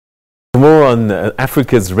For more on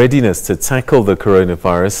Africa's readiness to tackle the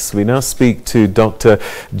coronavirus, we now speak to Dr.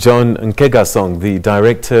 John Nkengasong, the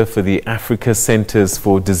Director for the Africa Centers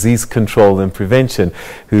for Disease Control and Prevention,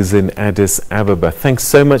 who's in Addis, Ababa. Thanks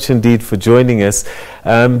so much indeed for joining us.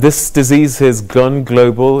 This disease has gone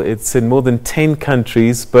global. It's in more than 10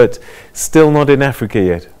 countries, but still not in Africa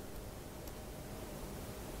yet.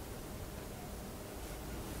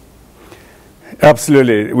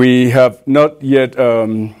 Absolutely. We have not yet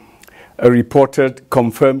reported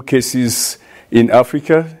confirmed cases in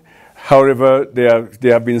Africa. However, there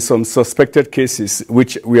have been some suspected cases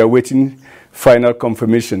which we are waiting final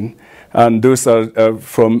confirmation, and those are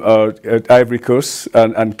from Ivory Coast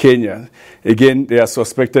and Kenya. Again, they are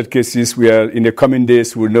suspected cases. We are in the coming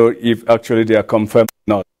days we'll know if actually they are confirmed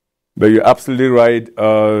or not. But you're absolutely right.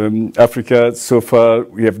 Africa, so far,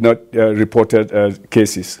 we have not reported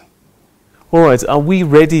cases. All right. Are we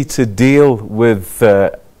ready to deal with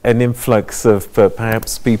an influx of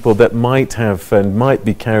perhaps people that might have and might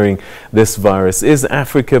be carrying this virus? Is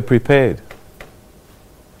Africa prepared?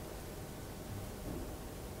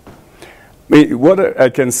 What I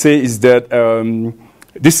can say is that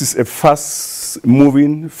this is a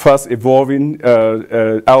fast-moving, fast-evolving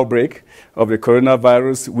outbreak of the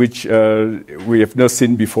coronavirus, which we have not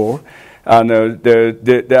seen before. And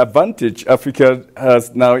the advantage Africa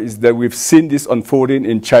has now is that we've seen this unfolding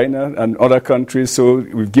in China and other countries, so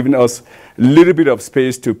we've given us a little bit of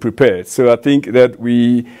space to prepare. So I think that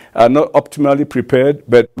we are not optimally prepared,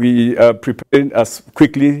 but we are preparing as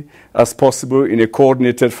quickly as possible in a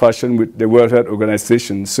coordinated fashion with the World Health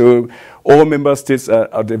Organization. So all member states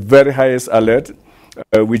are at the very highest alert.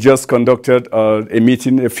 We just conducted a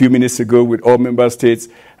meeting a few minutes ago with all member states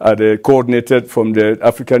coordinated from the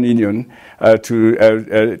African Union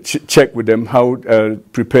to check with them how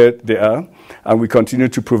prepared they are. And we continue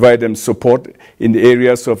to provide them support in the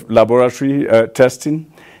areas of laboratory testing,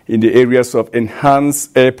 in the areas of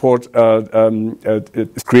enhanced airport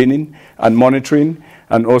screening and monitoring,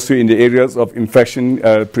 and also in the areas of infection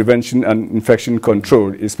prevention and infection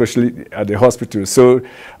control, especially at the hospital. So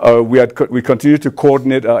we continue to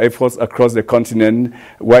coordinate our efforts across the continent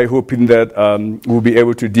while hoping that we'll be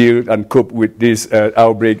able to deal and cope with this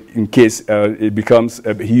outbreak in case it becomes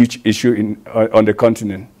a huge issue on the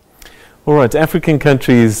continent. All right, African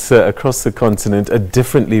countries across the continent are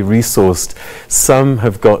differently resourced. Some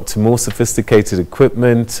have got more sophisticated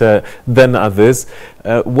equipment than others.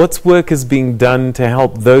 What work is being done to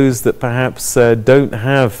help those that perhaps don't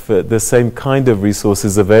have the same kind of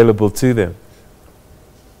resources available to them?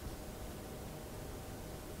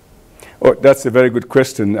 Oh, that's a very good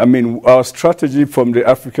question. I mean, our strategy from the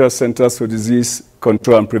Africa Centers for Disease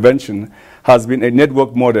Control and Prevention has been a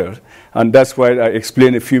network model. And that's why I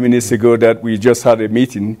explained a few minutes ago that we just had a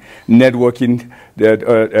meeting networking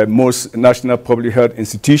the most national public health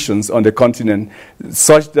institutions on the continent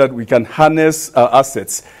such that we can harness our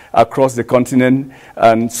assets across the continent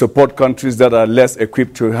and support countries that are less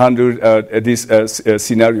equipped to handle this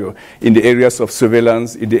scenario in the areas of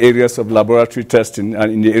surveillance, in the areas of laboratory testing,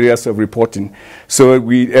 and in the areas of reporting. So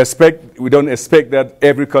we don't expect that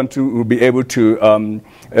every country will be able to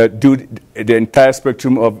do the entire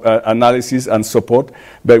spectrum of analysis and support,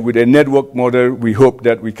 but with a network model, we hope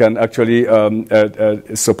that we can actually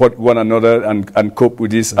support one another and cope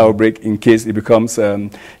with this outbreak in case it becomes a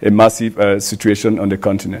massive situation on the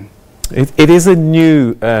continent. It is a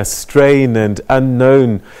new strain and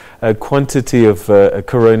unknown quantity of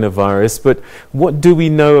coronavirus, but what do we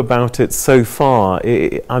know about it so far?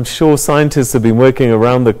 I'm sure scientists have been working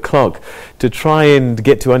around the clock to try and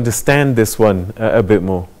get to understand this one a bit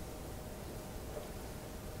more.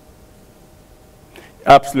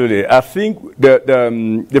 Absolutely. I think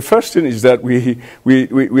the first thing is that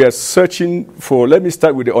we are searching for, let me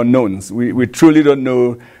start with the unknowns. We truly don't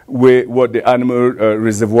know what the animal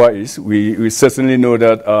reservoir is. We certainly know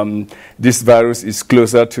that this virus is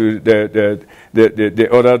closer to the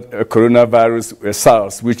other coronavirus,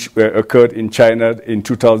 SARS, which occurred in China in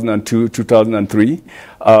 2002, 2003.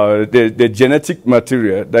 The genetic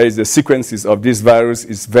material, that is the sequences of this virus,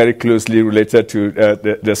 is very closely related to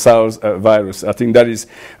the SARS virus. I think that is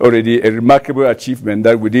already a remarkable achievement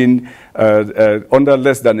that within under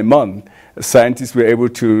less than a month, scientists were able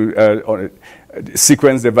to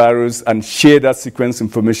sequence the virus and share that sequence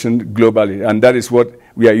information globally. And that is what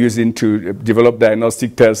we are using to develop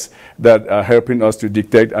diagnostic tests that are helping us to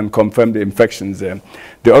detect and confirm the infections there.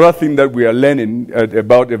 The other thing that we are learning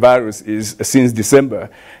about the virus is, since December,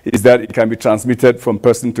 is that it can be transmitted from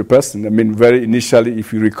person to person. I mean, very initially,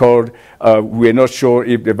 if you recall, we were not sure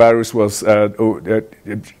if the virus was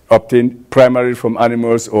obtained primarily from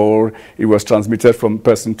animals or it was transmitted from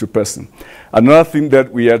person to person. Another thing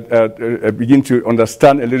that we begin to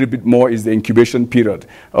understand a little bit more is the incubation period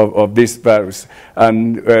of this virus.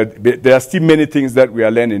 And there are still many things that we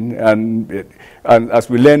are learning, and as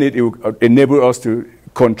we learn it, it will enable us to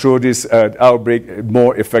control this outbreak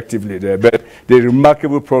more effectively there. But the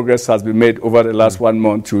remarkable progress has been made over the last 1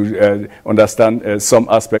 month to understand some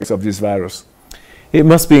aspects of this virus. It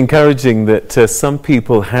must be encouraging that some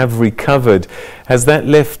people have recovered. Has that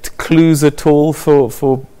left clues at all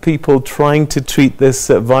for people trying to treat this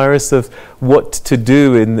virus of what to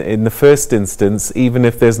do in the first instance, even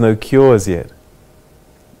if there's no cures yet?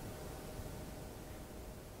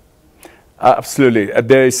 Absolutely.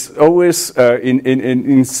 There is always,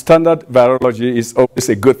 in standard virology, it's always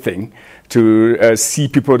a good thing to see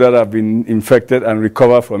people that have been infected and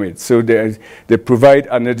recover from it. So they provide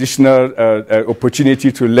an additional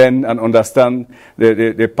opportunity to learn and understand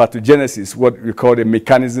the pathogenesis, what we call the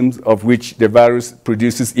mechanisms of which the virus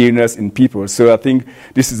produces illness in people. So I think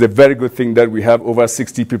this is a very good thing that we have over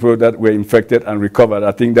 60 people that were infected and recovered.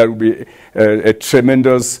 I think that would be a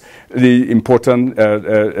tremendously important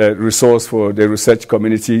resource for the research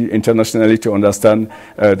community internationally to understand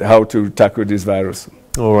how to tackle this virus.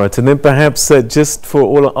 All right, and then perhaps just for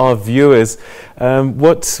all our viewers,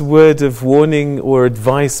 what word of warning or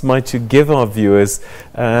advice might you give our viewers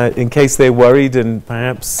in case they're worried and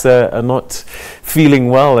perhaps are not feeling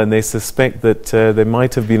well and they suspect that they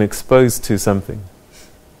might have been exposed to something?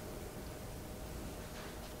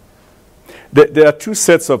 There are two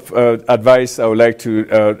sets of advice I would like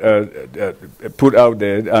to put out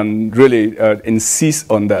there and really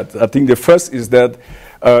insist on that. I think the first is that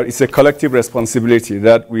it's a collective responsibility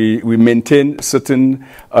that we maintain certain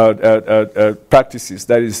practices,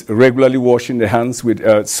 that is regularly washing the hands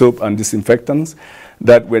with soap and disinfectants,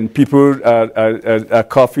 that when people are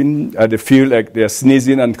coughing, they feel like they're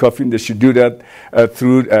sneezing and coughing, they should do that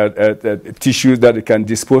through tissues that they can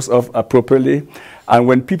dispose of appropriately. And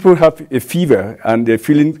when people have a fever and they're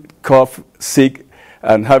feeling cough, sick,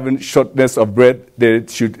 and having shortness of breath, they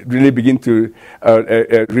should really begin to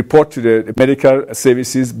report to the medical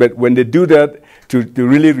services. But when they do that, to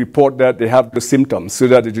really report that they have the symptoms so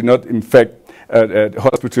that they do not infect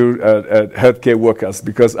hospital healthcare workers,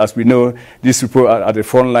 because as we know, these people are at the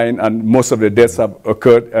front line and most of the deaths have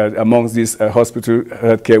occurred amongst these hospital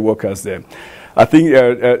healthcare workers there. I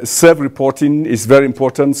think self-reporting is very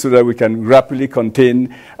important so that we can rapidly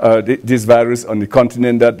contain this virus on the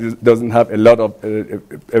continent that doesn't have a lot of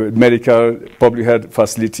medical public health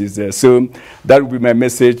facilities there. So that would be my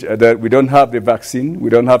message, that we don't have the vaccine, we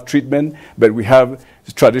don't have treatment, but we have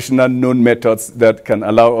traditional known methods that can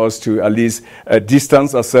allow us to at least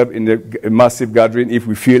distance ourselves in a massive gathering if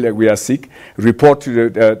we feel like we are sick, report to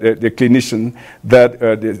the clinician that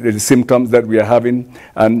the symptoms that we are having,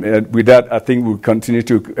 and with that I think we'll continue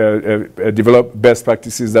to develop best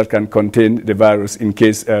practices that can contain the virus in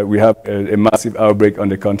case we have a massive outbreak on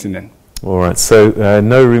the continent. All right, so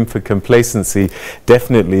no room for complacency,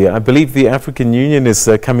 definitely. I believe the African Union is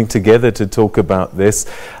coming together to talk about this.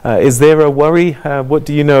 Is there a worry? What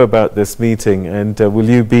do you know about this meeting, and will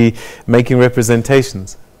you be making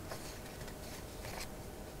representations?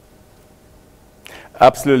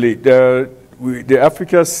 Absolutely. The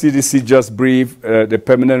Africa CDC just briefed the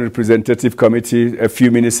Permanent Representative Committee a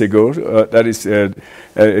few minutes ago. That is a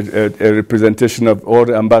representation of all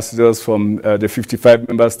the ambassadors from the 55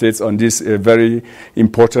 member states on this very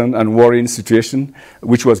important and worrying situation,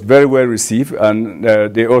 which was very well received. And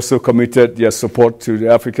they also committed their support to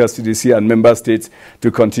the Africa CDC and member states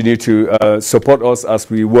to continue to support us as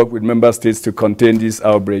we work with member states to contain this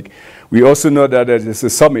outbreak. We also know that there is a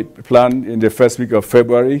summit planned in the first week of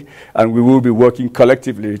February, and we will be working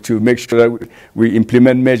collectively to make sure that we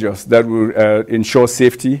implement measures that will ensure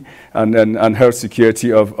safety and health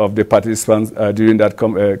security of the participants during that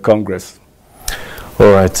Congress.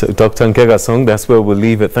 All right, Dr. Nkengasong, that's where we'll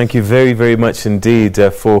leave it. Thank you very, very much indeed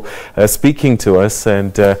for speaking to us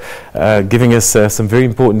and giving us some very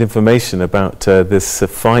important information about this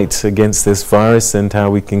fight against this virus and how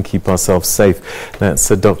we can keep ourselves safe. That's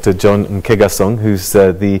Dr. John Nkengasong, who's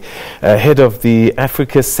the head of the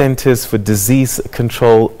Africa Centers for Disease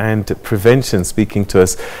Control and Prevention, speaking to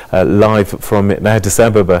us live from Addis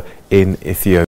Ababa in Ethiopia.